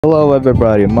Hello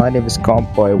everybody, my name is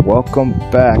Comboy. Welcome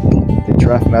back to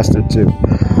Draftmaster 2.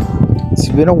 It's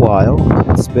been a while,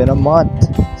 it's been a month.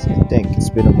 I think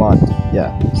it's been a month.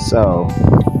 Yeah, so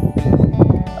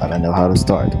I don't know how to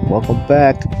start. Welcome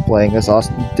back, playing as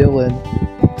Austin Dillon.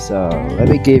 So let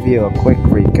me give you a quick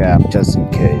recap just in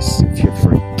case if you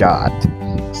forgot.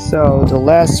 So the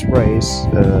last race,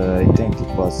 I think it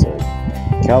was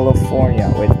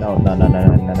California. Wait, no,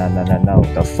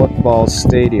 the football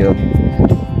stadium.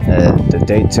 The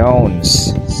Daytones.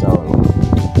 So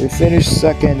we finished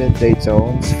second in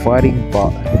Daytones,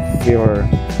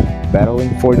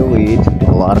 battling for the lead.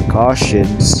 A lot of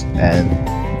cautions, and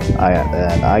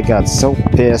I got so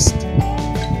pissed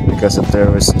because there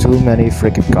was too many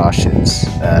freaking cautions.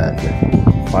 And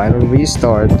final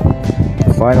restart,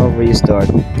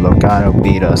 Locano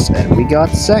beat us, and we got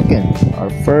second. Our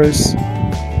first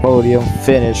podium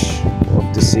finish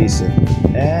of the season,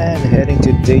 and heading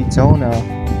to Daytona.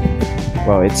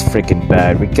 Well, it's freaking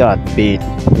bad. We got beat.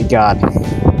 We got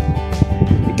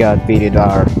beat in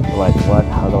our what?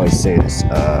 How do I say this?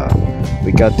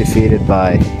 We got defeated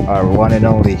by our one and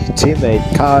only teammate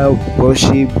Kyle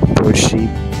Bushy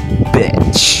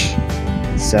bitch.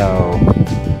 So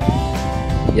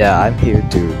yeah, I'm here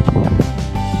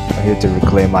to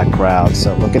reclaim my crown.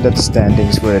 So look at the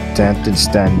standings. We're at 10th in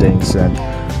standings, and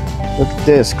look at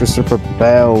this. Christopher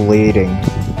Bell leading.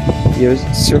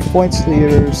 Here's your points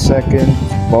leader, second,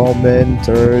 Bowman,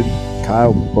 third,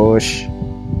 Kyle Busch,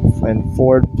 and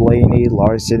fourth, Blaney,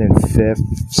 Larson in fifth,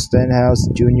 Stenhouse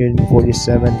Jr. in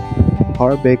 47,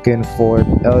 Harvick in fourth,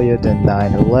 Elliott in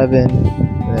 9, 11,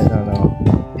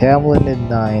 no, Hamlin in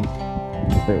 9,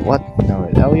 wait, what? No,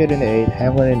 Elliott in 8,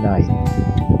 Hamlin in 9,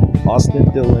 Austin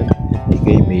Dillon,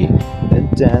 aka me, in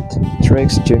 10th,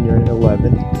 Trix Jr. in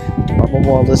 11, Mama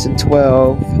Wallace in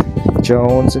 12,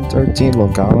 Jones in 13,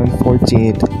 Logano in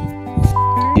 14th,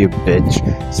 you bitch,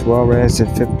 Suarez in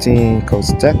 15,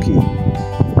 Kostecki.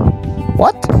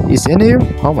 What? He's in here?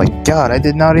 Oh my god, I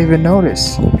did not even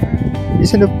notice.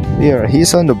 He's in the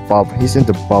bubble. He's in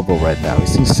the bubble right now.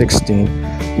 He's in 16.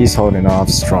 He's holding off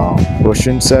strong. Bush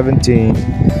in 17.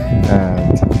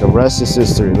 And the rest is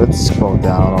history. Let's scroll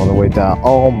down all the way down.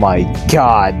 Oh my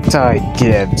god, Ty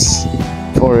Gibbs.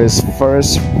 For his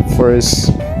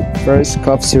first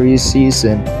Cup Series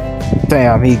season,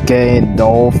 damn, he gained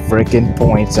no freaking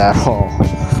points at all.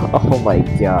 Oh my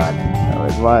god. That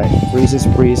was right.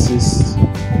 Breezes.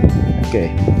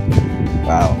 Okay.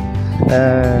 Wow.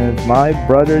 And my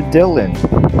brother Dylan.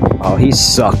 Oh, he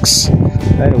sucks.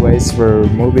 Anyways, we're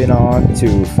moving on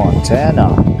to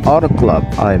Fontana Auto Club.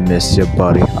 I miss you,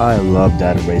 buddy. I love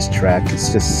that racetrack.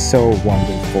 It's just so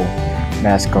wonderful.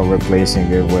 NASCAR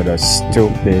replacing it with a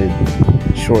stupid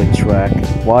short track.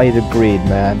 Why the greed,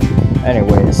 man?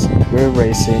 Anyways, we're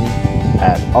racing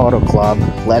at Auto Club.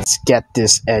 Let's get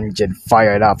this engine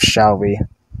fired up, shall we?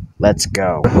 Let's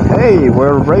go. Hey,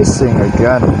 we're racing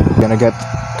again. Gonna get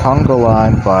Congo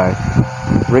line by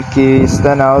Ricky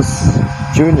Stenhouse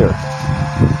Jr.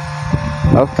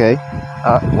 Okay.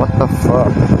 What the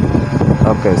fuck?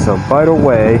 Okay, so by the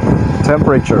way,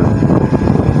 temperature.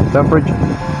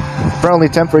 Apparently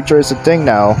temperature is a thing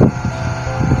now,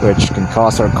 which can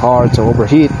cause our car to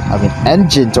overheat. I mean,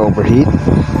 engine to overheat.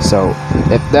 So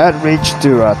if that reached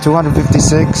to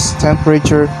 256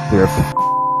 temperature, we're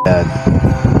dead.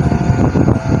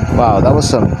 Wow, that was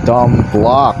some dumb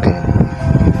blocking.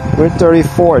 We're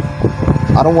 34th.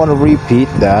 I don't want to repeat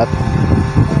that.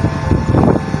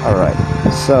 Alright,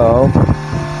 so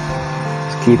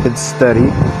let's keep it steady.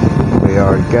 We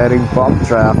are getting bump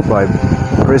draft by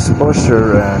Chris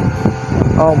Buescher, and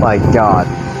oh my god,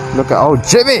 look at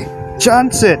Jimmy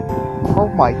Johnson. Oh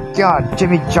my god,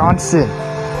 Jimmy Johnson.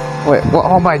 Wait, what?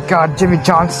 Oh my god, Jimmy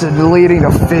Johnson leading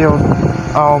the field.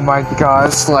 Oh my god,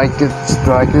 it's like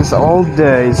his old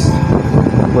days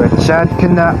with Chad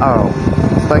Canal. Oh,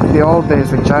 it's like the old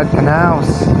days with Chad Canals.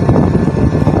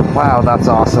 Wow, that's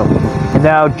awesome. And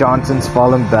now Johnson's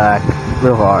falling back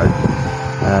real hard.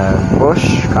 And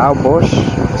Kyle Busch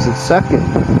is in second.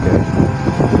 Okay.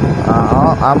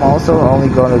 I'm also only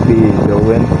going to be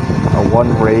doing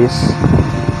one race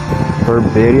per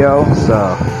video,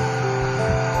 so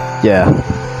yeah,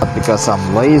 because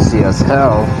I'm lazy as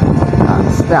hell.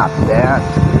 Stop that.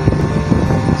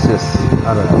 It's just,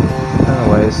 I don't know.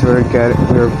 Anyways,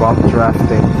 we're bump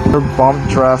drafting. We're bump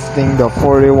drafting the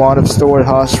 41 of Stuart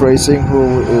Haas Racing,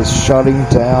 who is shutting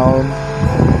down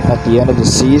at the end of the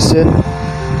season.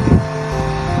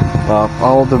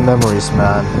 All the memories,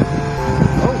 man.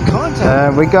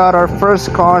 And we got our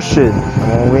first caution.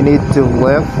 We need to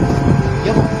lift.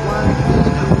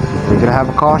 We're gonna have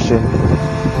a caution.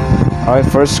 Alright,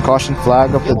 first caution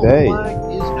flag of the day.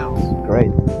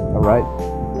 great. Alright.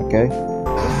 Okay.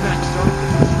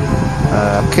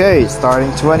 Okay,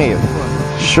 starting 20th.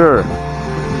 Sure.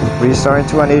 Restarting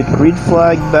 20th. Green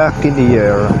flag back in the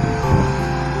air.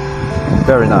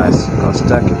 Very nice. Is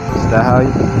that how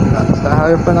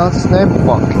you pronounce his name?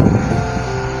 Fuck.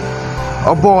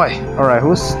 Oh boy. Alright,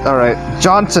 alright.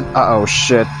 Johnson. Uh oh,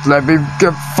 shit. Let me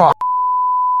get fucked.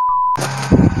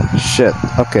 Shit.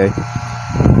 Okay.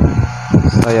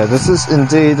 So yeah, this is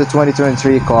indeed the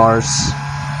 2023 cars.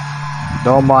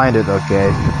 Don't mind it, okay?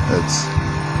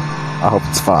 I hope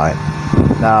it's fine.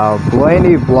 Now,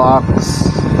 Blaney blocks.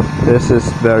 This is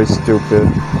very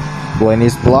stupid.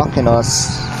 Blaney's blocking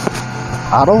us.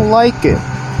 I don't like it.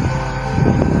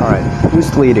 Alright,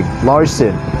 who's leading?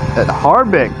 Larson at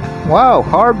Harvick. Wow,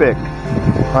 Harvick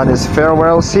on his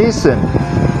farewell season.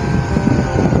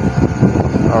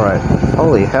 Alright,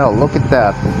 holy hell, look at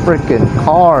that freaking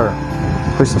car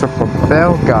Christopher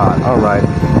Bell got. Alright,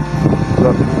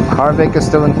 look, Harvick is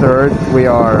still in third. We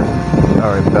are.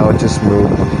 Alright, Bell just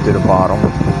moved to the bottom.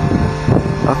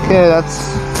 Okay,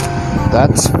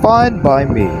 that's fine by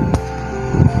me.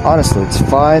 Honestly, it's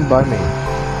fine by me.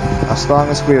 As long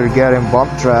as we are getting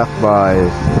bump draft by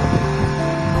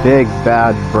Big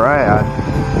Bad Brad,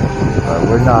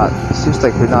 we're not. It seems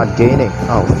like we're not gaining.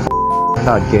 Oh, we're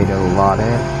not gaining a lot,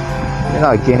 eh? We're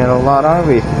not gaining a lot, are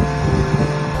we?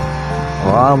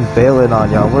 Well, I'm bailing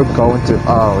on y'all. We're going to.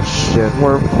 Oh shit,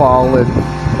 we're falling.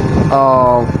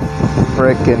 Oh,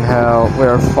 freaking hell,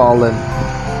 we're falling.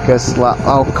 Guess.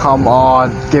 Oh, come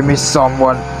on, give me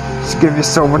someone. Just give me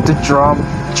someone to drum.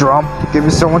 Give me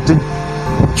someone to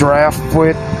draft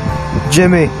with.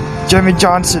 Jimmy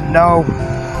Johnson, no.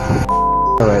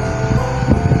 Alright,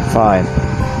 fine.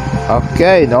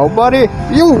 Okay, nobody?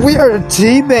 We are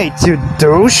teammates, you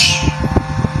douche.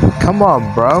 Come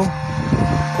on, bro.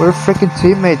 We're freaking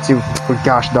teammates, you, for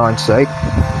gosh darn sake.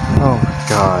 Oh my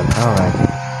god, alright.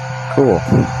 Cool.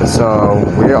 So,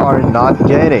 we are not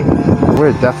gaining.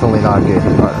 We're definitely not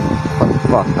gaining. What the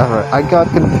fuck? Alright, I got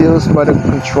confused by the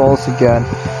controls again.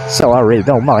 Sorry,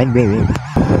 don't mind me.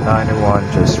 The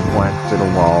 91 just went to the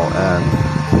wall, and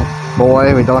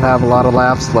boy, we don't have a lot of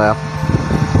laps left.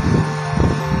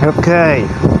 Okay.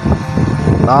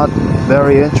 Not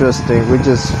very interesting. We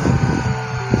just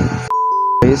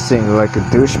racing like a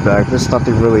douchebag. There's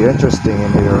nothing really interesting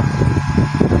in here.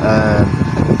 And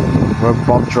we're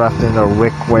bump drafting our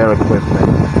Wickware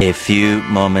equipment. A few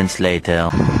moments later.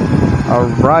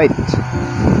 Alright.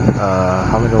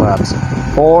 How many laps?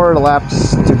 4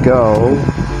 laps to go.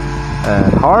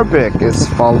 And Harvick is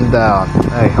falling down.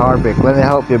 Hey Harvick, let me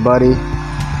help you, buddy.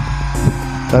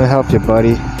 Let me help you,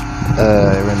 buddy.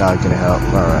 We're not gonna help.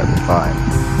 Alright, fine.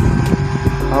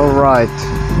 Alright.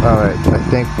 I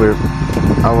think we're.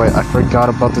 Oh wait, I forgot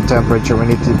about the temperature. We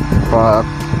need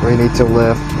to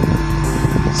lift.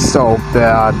 So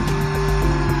bad.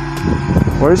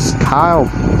 Where's Kyle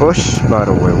Busch, by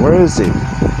the way? Where is he?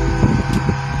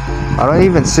 I don't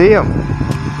even see him.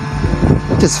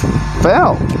 He just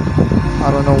fell. I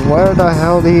don't know where the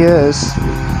hell he is.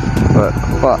 But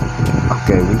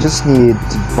okay, we just need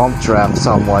to bump draft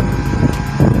someone.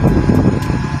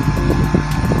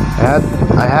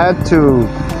 I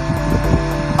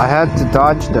had to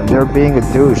dodge them. They're being a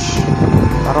douche.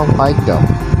 I don't like them.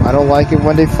 I don't like it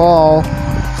when they fall.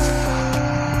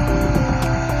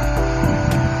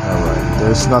 Alright,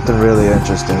 there's nothing really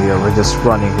interesting here. We're just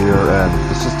running here, and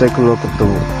let's just take a look at the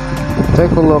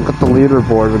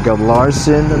leaderboard. We got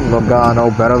Larson and Logano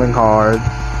battling hard.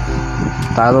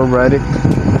 Tyler Reddick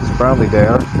is probably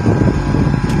there.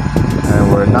 And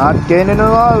we're not gaining a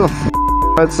lot of.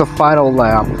 It's the final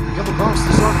lap.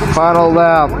 Final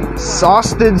lap.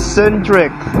 Austin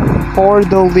Cindric for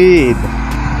the lead.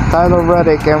 Tyler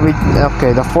Reddick, and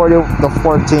the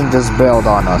 14 just bailed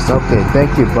on us. Okay,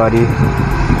 thank you, buddy.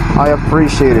 I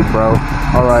appreciate it, bro.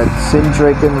 Alright,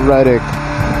 Cindric and Reddick.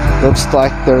 Looks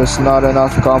like there's not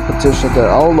enough competition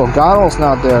there. Oh, Logano's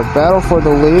not there. Battle for the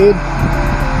lead.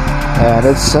 And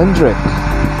it's Cindric.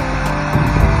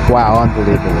 Wow,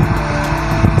 unbelievable.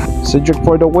 Cindric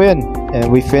for the win. And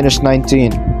we finished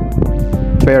 19.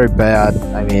 Very bad.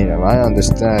 I mean, I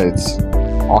understand it's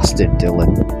Austin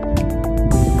Dillon.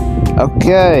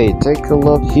 Okay, take a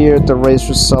look here at the race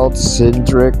results.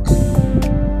 Cindric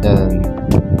and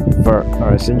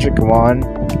Cindric won.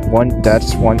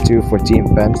 That's 1-2 for Team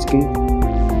Penske.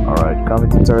 Alright, coming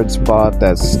to third spot,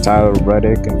 that's Tyler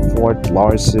Reddick, and fourth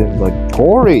Larson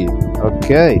Corey.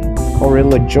 Okay, Corey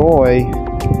LaJoy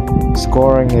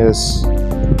scoring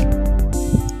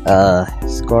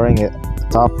it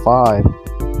top 5.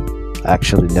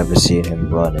 Actually never seen him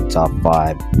run in top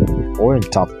 5 or in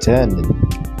top 10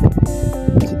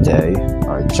 today.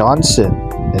 Alright, Johnson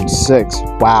in 6.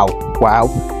 Wow.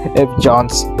 If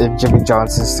Jimmy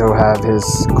Johnson still had his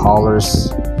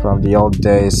collars from the old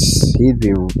days, he'd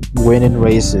be winning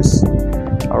races.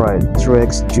 Alright,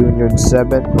 Truex Jr. in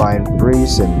 7, Ryan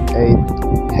Brees in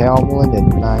 8, Hamlin in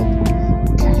 9.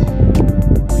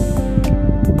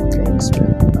 Kane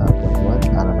Smith, what?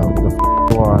 I don't know who the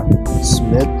f are.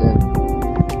 Smith in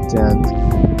 10,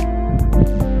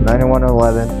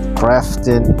 91-11,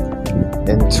 Crafton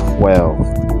in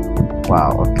 12.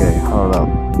 Wow, okay, hold up.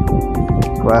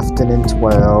 Crafton in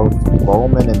 12,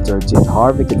 Bowman in 13,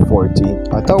 Harvick in 14.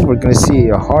 I thought we were gonna see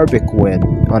a Harvick win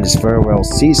on his farewell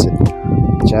season.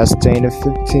 Chastain in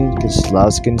 15,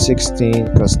 Keselowski in 16,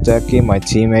 Kostecki, my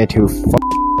teammate who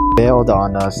failed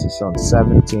on us, is on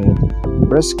 17,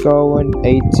 Briscoe in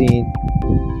 18,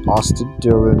 Austin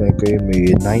Dillon aka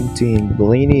me in 19,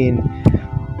 Bellini in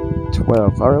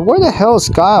 12. Alright, where the hell is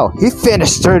Kyle? He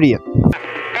finished 30th.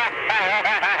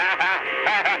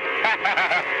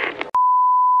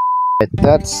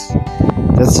 That's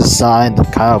a sign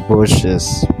that Kyle Busch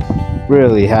is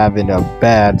really having a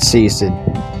bad season,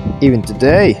 even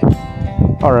today.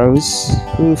 Alright,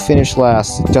 who finished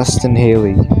last? Justin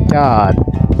Haley. God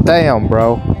damn,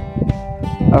 bro.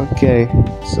 Okay,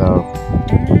 so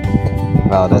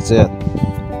wow, that's it.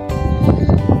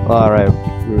 Alright,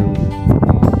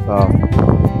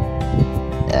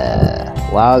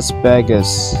 Las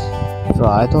Vegas. So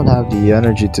I don't have the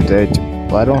energy today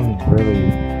I don't really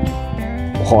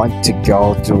want to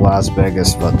go to Las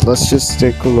Vegas, but let's just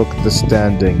take a look at the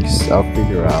standings. I'll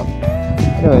figure out.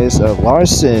 Anyways,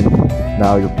 Larson,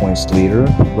 now your points leader.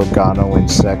 Logano in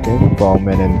 2nd,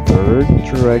 Bowman in 3rd,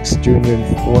 Truex Jr. in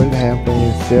 4th, Hamlin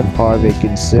in 5th, Harvick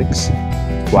in 6th.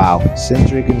 Wow,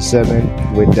 Cindric in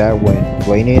 7th with that win.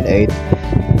 Blaney in 8th.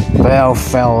 Bell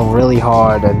fell really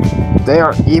hard, and they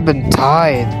are even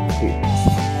tied.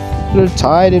 They're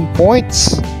tied in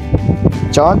points.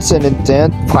 Johnson in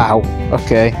 10th. Wow,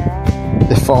 okay.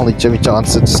 If only Jimmy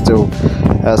Johnson still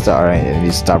has the alright, and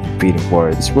he stopped repeating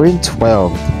words. We're in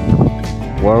 12th.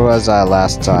 Where was I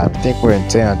last time? I think we're in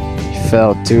 10th. He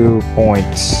fell 2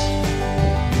 points.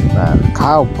 Man,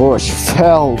 Kyle Busch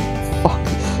fell. Fuck.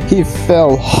 He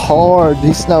fell hard.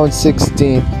 He's now in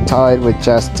 16th, tied with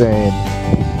Chastain.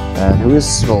 And who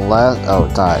is the last? Oh,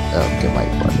 tied. Okay, my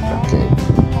bad. Okay.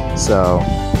 So,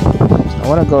 I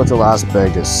want to go to Las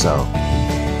Vegas, so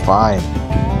fine.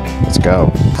 Let's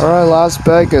go. Alright, Las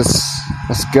Vegas.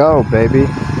 Let's go, baby.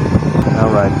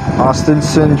 Alright. Austin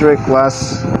Cindric.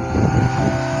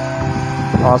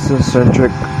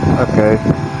 Okay.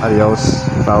 Adios,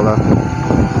 fella.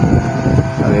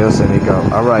 Adios, amigo.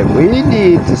 Alright, we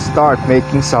need to start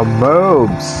making some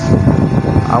moves.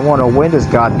 I want to win this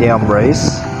goddamn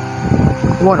race.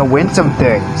 I want to win some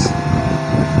things.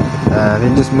 And he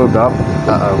just moved up.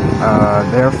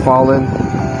 They're falling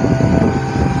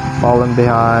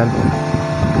behind.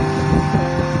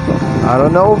 I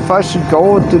don't know if I should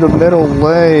go to the middle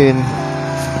lane.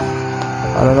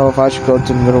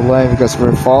 Because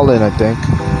we're falling, I think.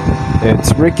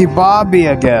 It's Ricky Bobby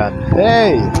again.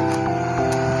 Hey!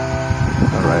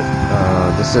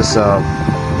 Alright, this is,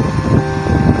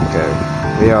 okay.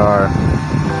 We are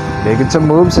making some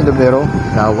moves in the middle.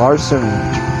 Now Larson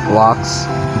blocks.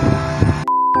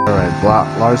 Alright,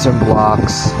 Larson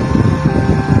blocks.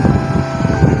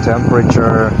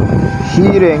 Temperature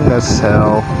heating as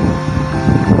hell.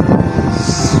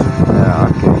 Yeah,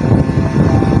 okay.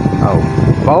 Oh,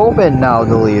 Bowman now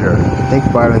the leader. I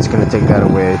think Byron's gonna take that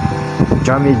away.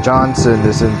 Jimmy Johnson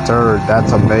is in 3rd.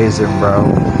 That's amazing, bro.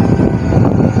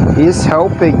 He's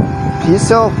helping. He's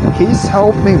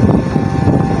helping.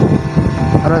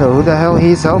 I don't know who the hell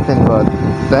he's helping, but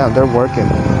damn, they're working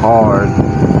hard.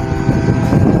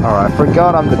 Alright, I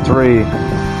forgot I'm the 3.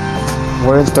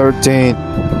 We're in 13th.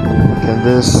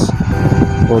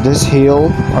 Will this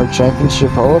heal our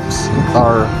championship hopes?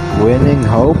 Our winning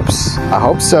hopes? I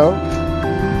hope so.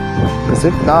 Because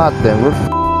if not, then we're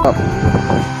up.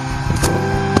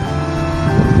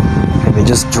 Let me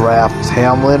just draft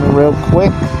Hamlin real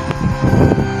quick.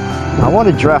 I want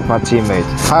to draft my teammate.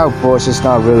 Kyle Busch is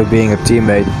not really being a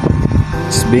teammate.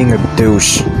 It's being a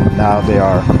douche. Now they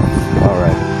are.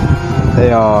 Alright.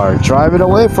 They are driving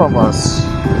away from us.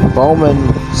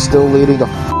 Bowman still leading the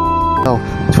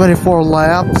 24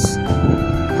 laps.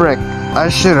 Frick, I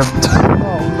should have done.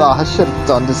 Oh no, I should have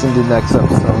done this in the next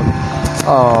episode.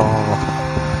 Oh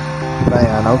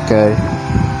man, okay.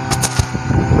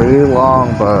 Pretty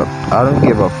long, but I don't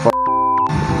give a fuck.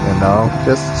 You know,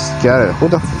 just get it. Who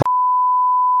the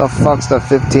fuck's the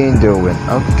 15 doing?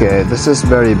 Okay, this is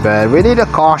very bad. We need a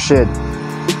caution.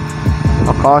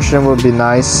 A caution would be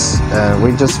nice, and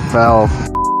we just fell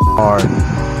hard.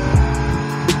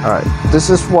 Alright, this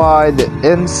is why the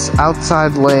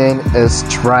outside lane is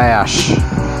trash.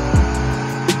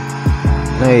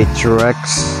 Hey, Truex.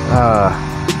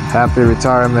 Happy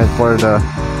retirement for the...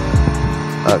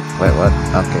 wait, what?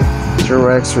 Okay.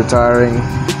 Truex retiring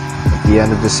at the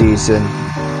end of the season.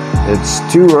 It's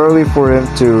too early for him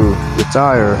to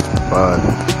retire, but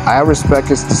I respect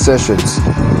his decisions.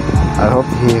 I hope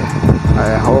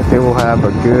he will have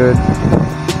a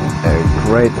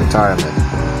great retirement.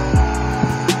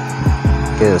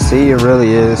 Because he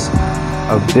really is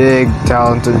a big,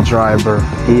 talented driver.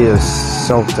 He is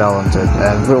so talented.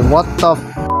 And what the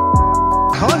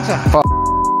Contact.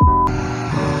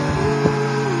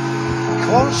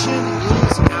 Caution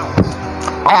is out.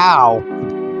 Ow!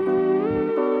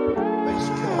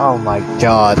 Oh my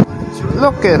god.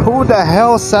 Look at who the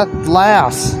hell sat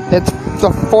last. It's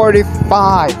the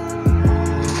 45.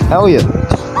 Elliot.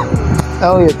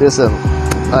 Elliot isn't.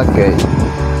 Okay.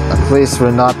 At least we're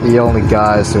not the only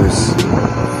guys who's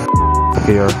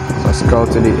here. Let's go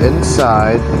to the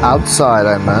inside. Outside,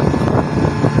 I meant.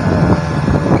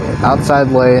 Okay. Outside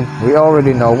lane. We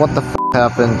already know what the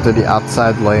happened to the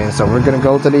outside lane, so we're gonna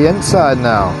go to the inside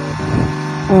now.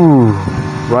 Ooh.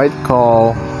 Right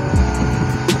call.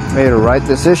 Made a right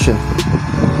decision.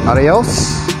 Adios.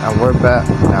 And we're back.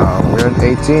 No, we're in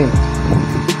 18.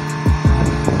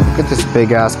 Look at this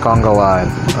big ass conga line.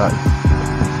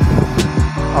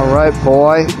 Alright,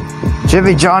 boy.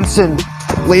 Jimmy Johnson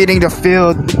leading the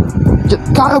field.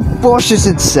 Kyle Busch is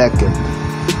in second.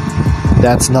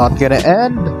 That's not gonna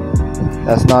end.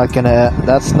 He's not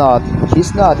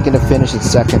gonna finish in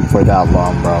second for that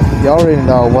long, bro. You already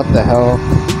know what the hell.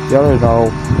 You already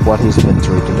know what he's been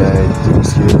through today,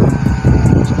 this year.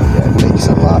 So yeah, it makes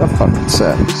a lot of fucking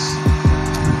sense.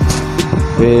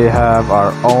 We have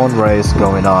our own race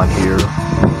going on here.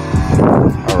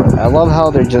 Alright, I love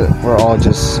how we're all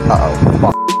just,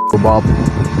 Bob.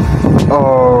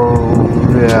 Oh,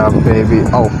 yeah, baby.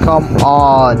 Oh, come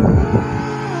on.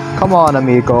 Come on,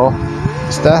 amigo.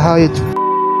 Is that how you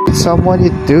someone,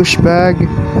 you douchebag?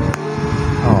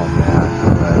 Oh, man.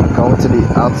 Alright, going to the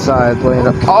outside lane.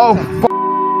 Oh,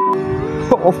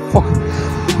 oh, fuck.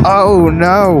 Oh,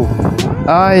 no.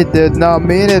 I did not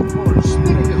mean it.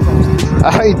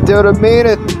 I didn't mean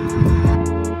it.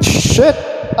 Shit.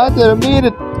 I didn't mean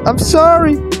it. I'm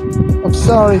sorry. I'm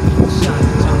sorry.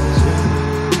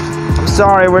 I'm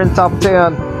sorry, we're in top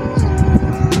 10.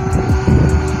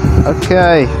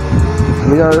 Okay.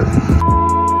 We are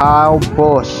Kyle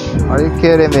Busch. Are you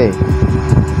kidding me?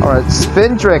 Alright,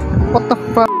 Spindrick. What the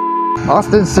fuck?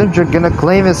 Austin Cindric gonna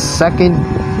claim his second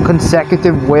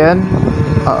consecutive win?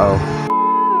 Uh-oh.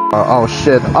 Oh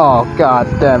shit. Oh god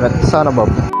damn it. Son of a...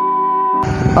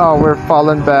 Oh, we're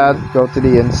falling bad. Go to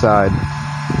the inside.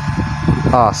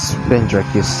 Oh, Spindrick,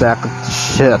 you sack of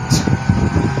shit.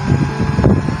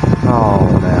 Oh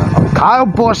man. Oh, Kyle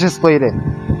Busch is leading.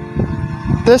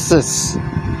 This is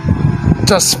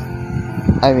just,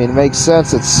 I mean, it makes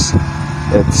sense. It's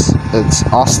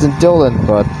Austin Dillon,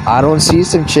 but I don't see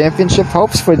some championship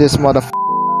hopes for this motherfucker.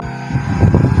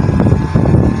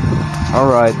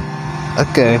 Alright.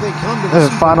 Okay. This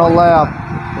is final lap.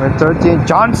 We're in 13.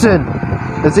 Johnson!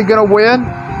 Is he gonna win?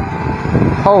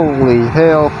 Holy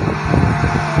hell.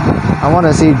 I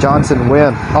wanna see Johnson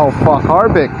win. Oh fuck,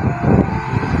 Harvick.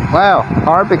 Wow,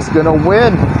 Harvick's gonna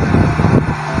win.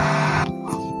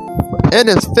 In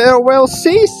his farewell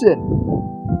season.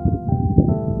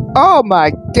 Oh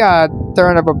my god,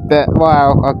 turn of a bet.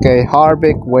 Wow, okay,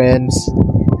 Harvick wins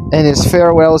in his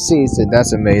farewell season.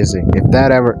 That's amazing. If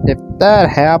that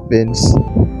happens,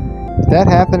 if that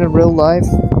happened in real life,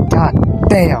 god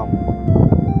damn,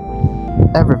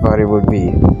 everybody would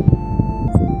be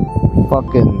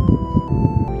fucking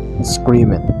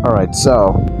screaming. Alright,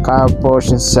 so Kyle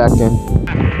Busch in second.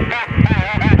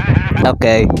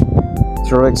 Okay.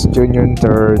 Truex Jr. in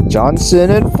third. Johnson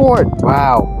in fourth.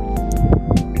 Wow.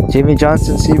 Jimmy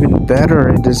Johnson's even better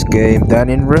in this game than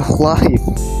in real life.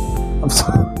 I'm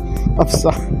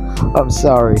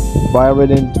sorry.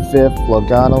 Byron in fifth.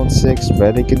 Logano in sixth.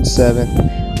 Reddick in seventh.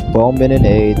 Bowman in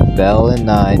eighth. Bell in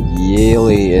ninth.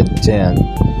 Yaley in 10.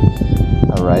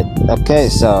 Alright. Okay,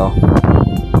 so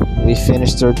we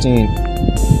finished 13.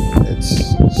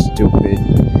 It's stupid.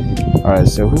 Alright,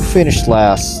 so who finished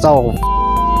last? Oh,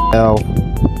 no.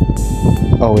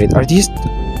 Oh, wait. Are these...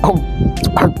 Oh,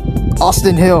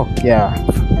 Austin Hill. Yeah.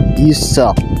 You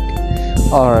suck.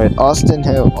 Alright, Austin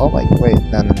Hill. Oh my... Wait.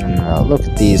 No. Look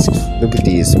at these. Look at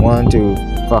these. 1, 2,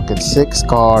 fucking 6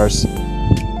 cars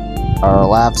are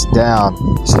laps down.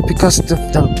 Is it because of the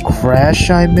crash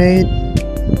I made?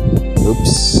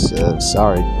 Oops,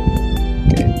 sorry.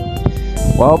 Okay.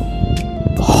 Well,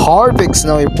 Harvick's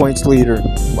now your points leader.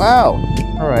 Wow.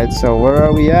 Alright, so where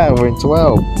are we at? We're in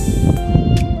 12.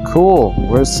 Cool.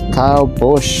 Where's Kyle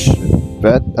Busch?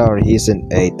 He's in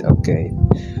 8. Okay.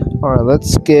 Alright,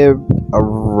 let's give a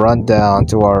rundown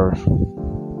to our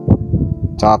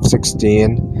top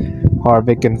 16.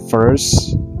 Harvick in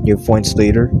first, new points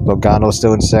leader. Logano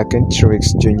still in second.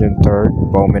 Truex Jr. in third.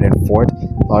 Bowman in fourth.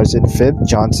 Larson in fifth.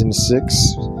 Johnson in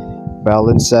sixth. Bell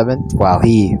in seventh. Wow,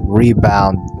 he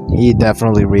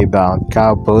definitely rebound.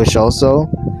 Kyle Busch also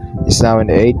is now in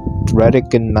 8th.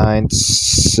 Reddick in 9th.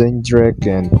 Cindric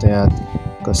in 10th.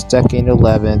 Kostecki in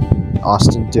 11th.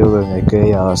 Austin Dillon,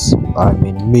 aka us,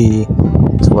 me,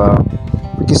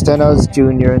 12. Ricky Stenhouse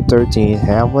Jr. in 13th.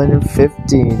 Hamlin in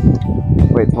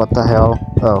 15th. Wait, what the hell?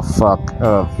 Oh, fuck.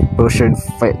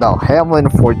 Hamlin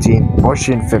in 14th. Busch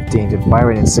in 15th. And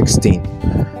Byron in 16th.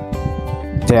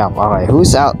 Damn, alright.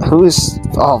 Who's out? Who's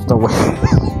off the way?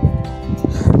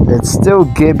 It's still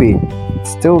Gibby.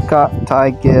 Still Ty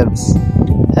Gibbs.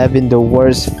 Having the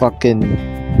worst fucking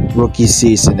rookie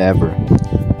season ever.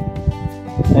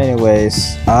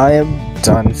 Anyways, I am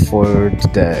done for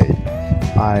today.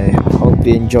 I hope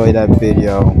you enjoyed that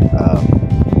video.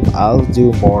 I'll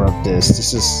do more of this.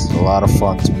 This is a lot of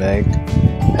fun to make,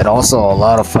 and also a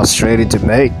lot of frustrating to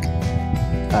make.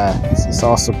 This is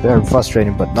also very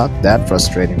frustrating, but not that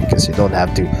frustrating because you don't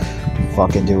have to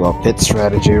fucking do a pit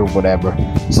strategy or whatever.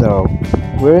 So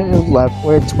we're in 12.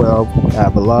 We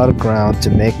have a lot of ground to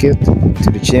make it to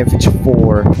the championship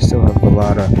 4. We still have a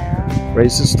lot of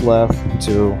races left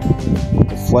to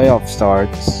the playoff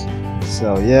starts.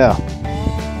 So yeah,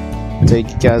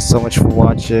 thank you guys so much for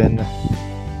watching.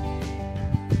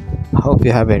 I hope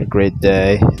you're having a great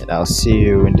day, and I'll see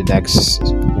you in the next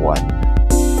one.